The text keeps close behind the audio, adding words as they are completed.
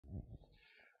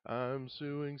I'm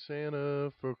suing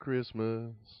Santa for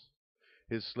Christmas.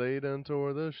 His sleigh done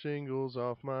tore the shingles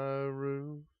off my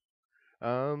roof.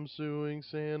 I'm suing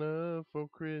Santa for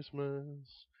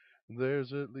Christmas.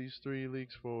 There's at least 3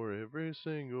 leaks for every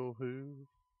single hoof.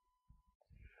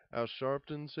 Al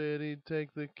Sharpton said he'd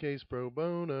take the case pro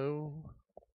bono.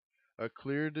 A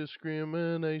clear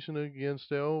discrimination against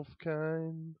elf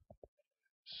kind.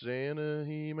 Santa,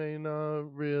 he may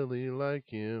not really like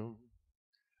him,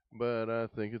 but I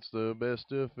think it's the best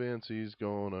defense he's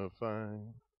gonna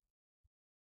find.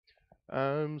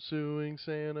 I'm suing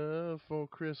Santa for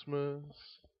Christmas.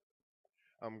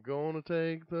 I'm gonna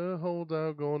take the whole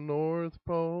doggone North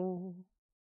Pole.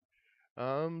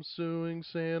 I'm suing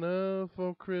Santa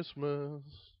for Christmas,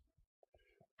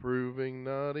 proving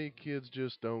naughty kids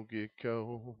just don't get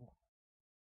cold.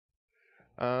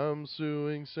 I'm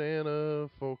suing Santa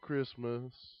for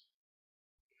Christmas.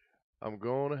 I'm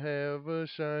gonna have a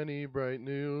shiny, bright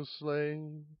new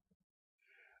sleigh.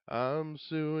 I'm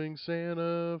suing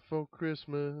Santa for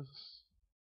Christmas.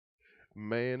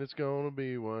 Man, it's gonna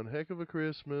be one heck of a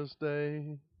Christmas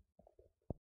day.